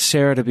don't want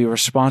Sarah to be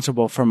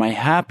responsible for my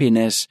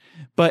happiness,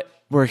 but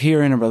we're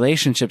here in a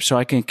relationship so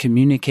I can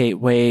communicate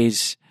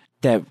ways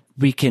that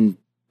we can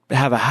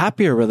have a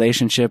happier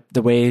relationship,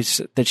 the ways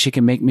that she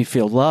can make me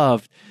feel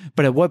loved.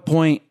 But at what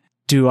point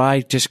do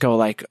I just go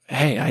like,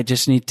 hey, I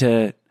just need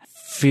to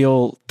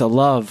feel the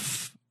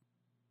love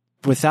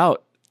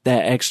without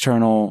that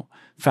external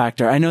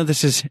factor? I know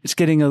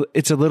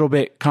it's a little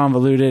bit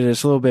convoluted.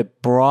 It's a little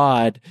bit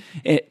broad,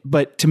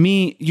 but to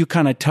me, you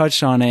kind of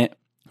touched on it.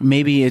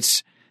 Maybe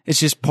it's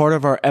just part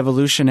of our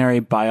evolutionary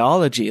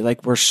biology.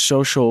 Like, we're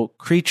social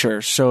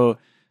creatures. So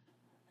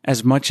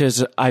as much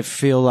as I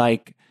feel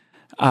like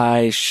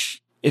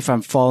if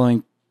I'm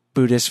following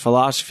Buddhist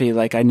philosophy,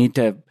 like I need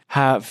to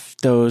have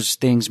those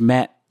things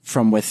met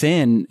from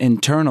within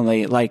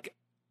internally. Like,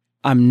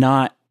 I'm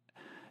not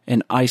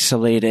an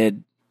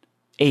isolated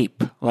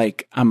ape.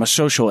 Like, I'm a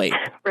social ape.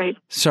 Right.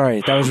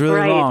 Sorry, that was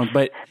really long,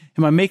 but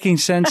am I making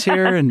sense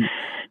here? And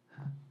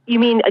you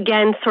mean,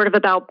 again, sort of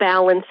about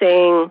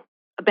balancing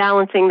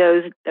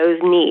those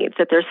needs,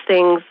 that there's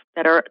things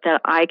that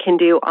I can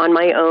do on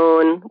my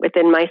own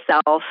within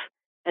myself,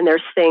 and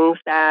there's things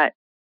that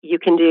you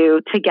can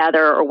do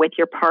together or with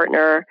your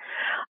partner.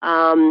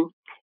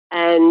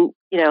 And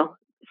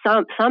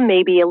some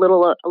may be a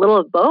little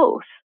of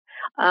both.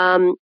 I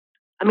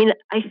mean,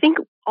 I think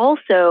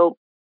also,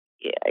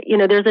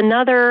 there's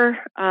another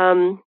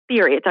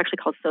theory. It's actually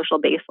called social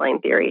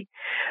baseline theory,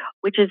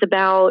 which is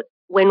about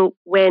when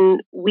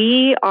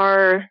we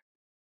are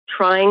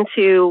trying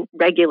to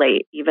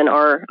regulate even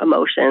our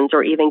emotions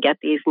or even get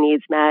these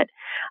needs met,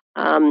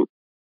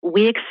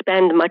 we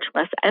expend much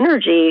less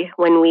energy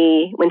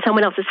when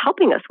someone else is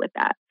helping us with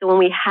that. So when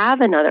we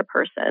have another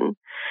person,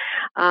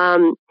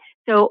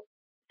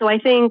 so I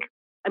think,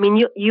 I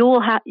mean,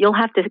 you'll have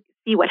to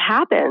see what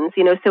happens.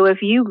 So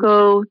if you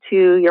go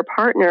to your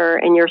partner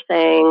and you're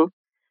saying,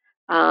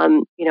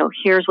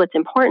 here's what's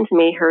important to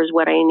me, here's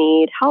what I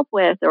need help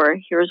with, or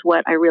here's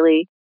what I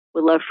really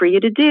would love for you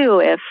to do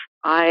if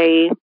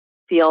I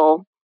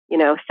feel,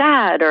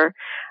 sad or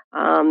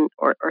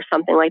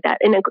something like that.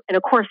 And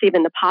of course,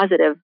 even the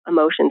positive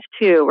emotions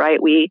too, right?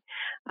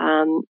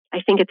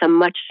 I think it's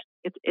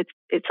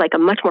like a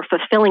much more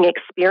fulfilling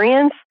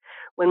experience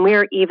when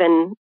we're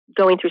even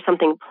going through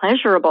something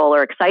pleasurable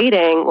or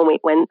exciting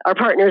when our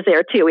partner's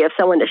there too. We have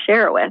someone to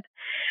share it with.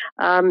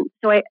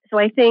 So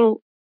I think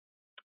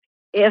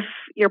if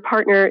your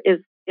partner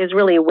is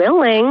really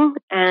willing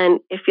and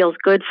it feels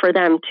good for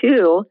them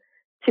too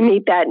to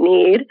meet that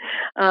need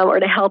or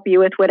to help you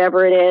with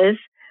whatever it is,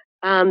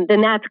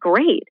 then that's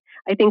great.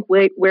 I think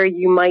where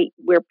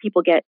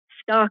people get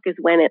stuck is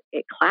when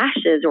it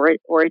clashes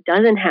or it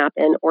doesn't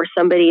happen, or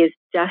somebody is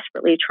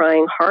desperately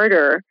trying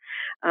harder,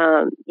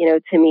 to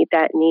meet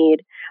that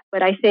need.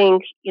 But I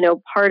think,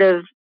 part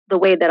of the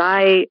way that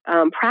I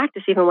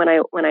practice, even when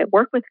I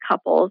work with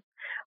couples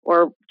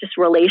or just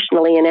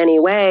relationally in any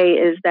way,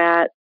 is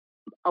that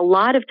a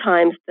lot of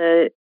times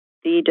the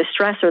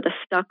distress or the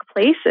stuck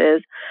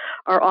places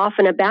are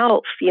often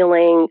about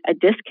feeling a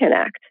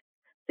disconnect.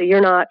 So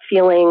you're not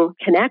feeling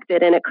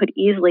connected, and it could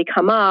easily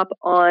come up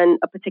on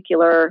a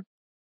particular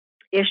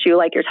issue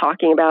like you're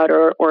talking about,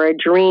 or a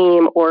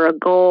dream or a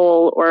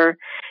goal, or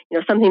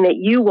something that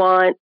you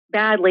want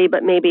badly,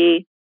 but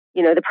maybe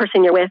the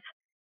person you're with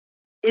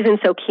isn't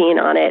so keen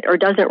on it or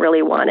doesn't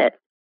really want it.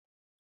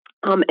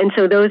 And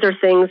so those are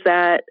things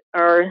that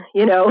are,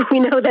 we know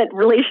that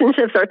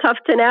relationships are tough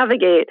to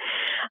navigate.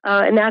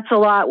 And that's a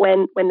lot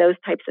when those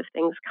types of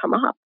things come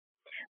up.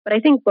 But I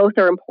think both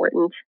are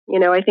important.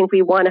 I think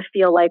we want to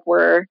feel like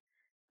we're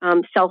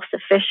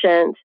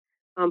self-sufficient,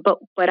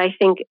 but I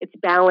think it's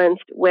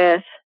balanced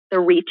with the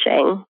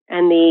reaching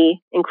and the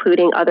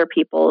including other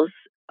people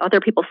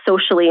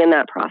socially in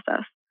that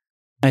process.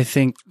 I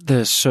think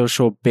the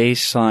social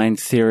baseline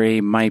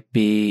theory might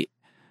be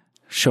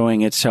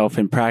showing itself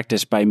in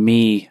practice by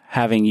me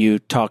having you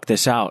talk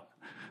this out.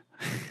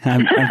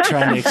 I'm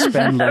trying to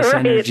expend less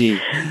right. energy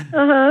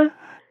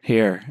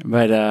here,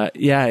 but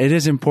it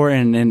is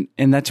important,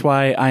 and that's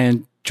why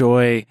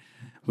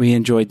we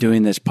enjoy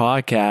doing this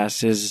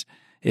podcast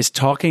is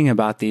talking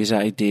about these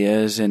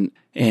ideas and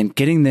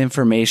getting the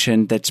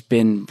information that's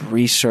been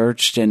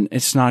researched, and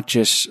it's not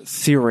just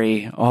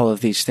theory. All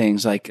of these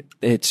things, like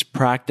it's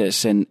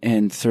practice,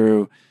 and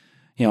through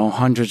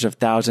hundreds of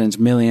thousands,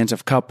 millions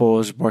of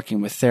couples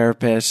working with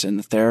therapists, and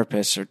the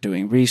therapists are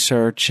doing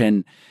research,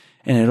 and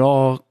it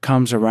all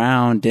comes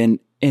around. And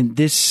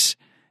this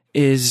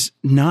is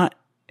not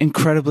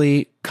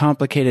incredibly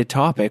complicated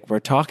topic we're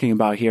talking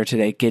about here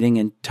today, getting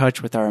in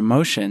touch with our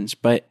emotions,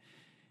 but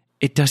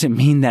it doesn't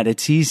mean that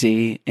it's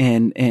easy,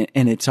 and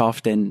it's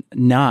often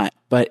not,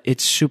 but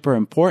it's super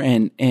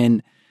important,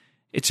 and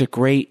it's a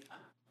great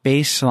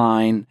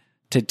baseline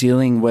to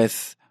dealing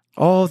with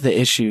all the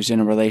issues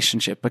in a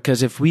relationship.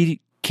 Because if we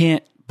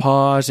can't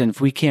pause, and if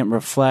we can't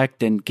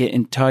reflect and get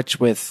in touch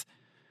with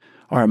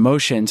our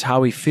emotions, how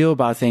we feel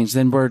about things,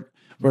 then we're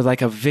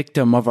like a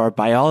victim of our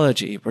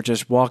biology. We're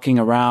just walking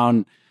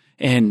around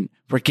and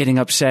we're getting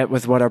upset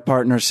with what our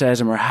partner says,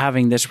 and we're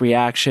having this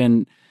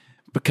reaction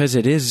because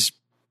it is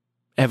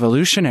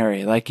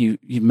evolutionary. Like you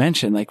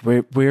mentioned, like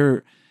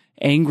we're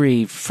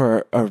angry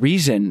for a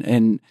reason,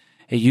 and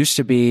it used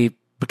to be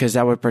because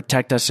that would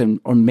protect us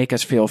or make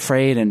us feel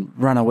afraid and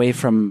run away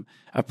from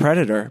a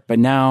predator. But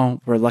now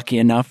we're lucky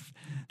enough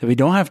that we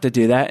don't have to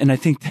do that. And I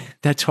think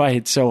that's why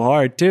it's so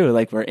hard too.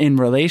 Like we're in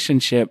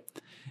relationship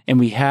and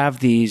we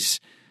have these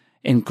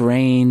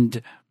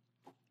ingrained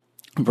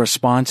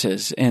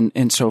responses.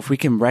 And so if we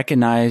can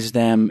recognize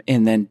them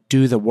and then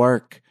do the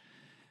work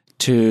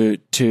to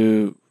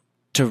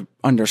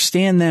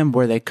understand them,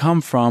 where they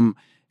come from,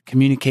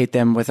 communicate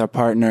them with our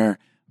partner,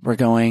 we're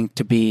going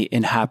to be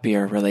in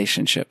happier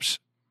relationships.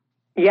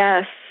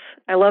 Yes.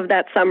 I love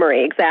that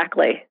summary.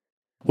 Exactly.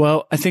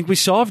 Well, I think we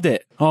solved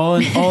it all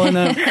in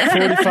a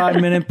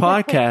 45-minute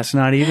podcast,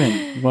 not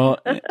even. Well,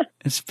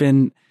 it's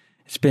been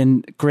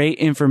great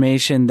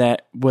information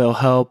that will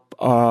help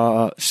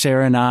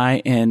Sarah and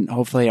I, and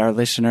hopefully our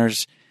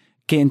listeners,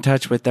 get in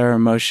touch with their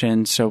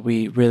emotions. So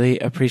we really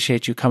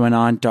appreciate you coming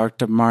on,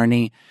 Dr.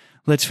 Marnie.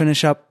 Let's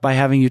finish up by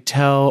having you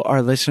tell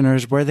our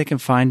listeners where they can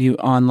find you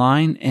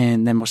online,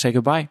 and then we'll say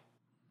goodbye.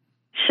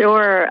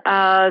 Sure.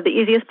 The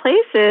easiest place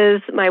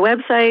is my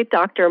website,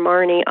 Dr.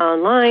 Marnie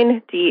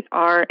Online,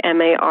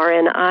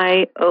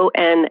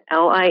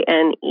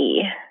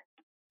 DrMarnionline.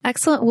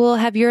 Excellent. We'll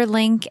have your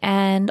link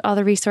and all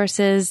the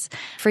resources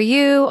for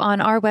you on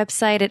our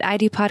website at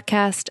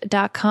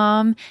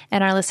idopodcast.com,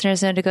 and our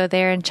listeners know to go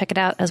there and check it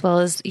out, as well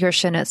as your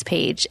show notes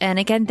page. And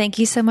again, thank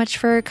you so much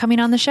for coming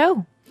on the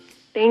show.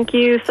 Thank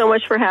you so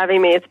much for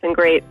having me. It's been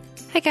great.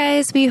 Hi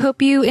guys, we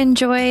hope you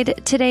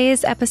enjoyed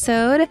today's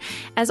episode.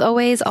 As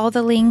always, all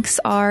the links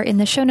are in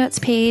the show notes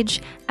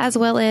page, as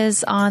well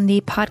as on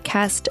the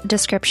podcast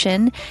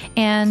description.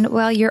 And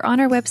while you're on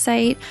our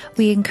website,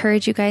 we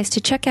encourage you guys to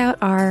check out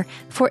our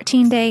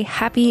 14-day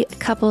Happy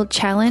Couple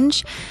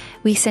Challenge.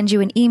 We send you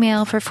an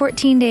email for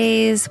 14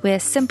 days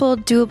with simple,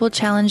 doable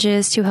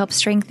challenges to help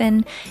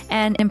strengthen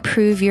and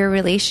improve your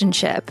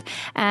relationship.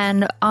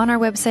 And on our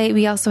website,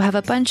 we also have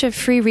a bunch of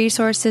free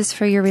resources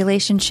for your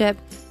relationship,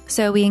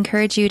 So we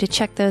encourage you to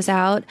check those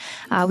out.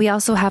 We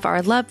also have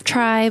our Love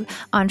Tribe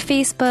on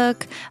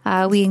Facebook.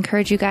 We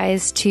encourage you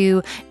guys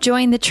to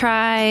join the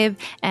tribe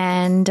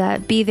and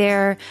be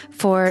there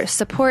for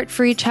support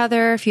for each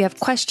other. If you have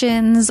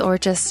questions or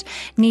just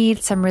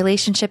need some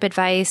relationship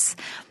advice,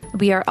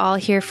 we are all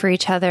here for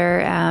each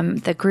other.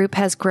 The group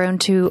has grown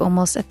to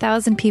almost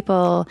 1,000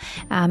 people,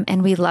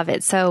 and we love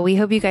it. So we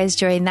hope you guys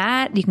join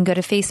that. You can go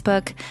to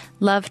Facebook,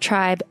 Love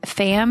Tribe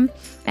Fam,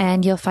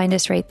 and you'll find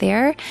us right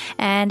there.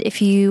 And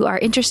if you are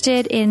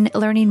interested in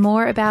learning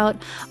more about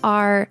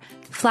our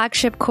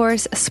flagship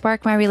course,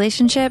 Spark My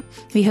Relationship,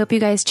 we hope you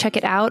guys check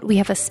it out. We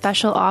have a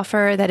special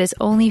offer that is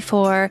only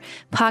for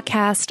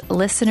podcast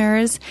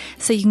listeners.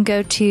 So you can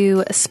go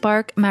to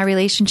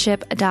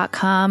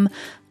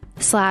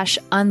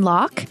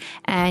sparkmyrelationship.com/unlock,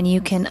 and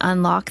you can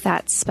unlock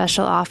that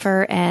special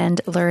offer and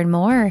learn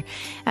more.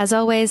 As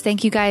always,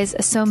 thank you guys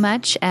so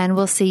much, and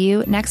we'll see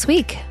you next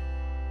week.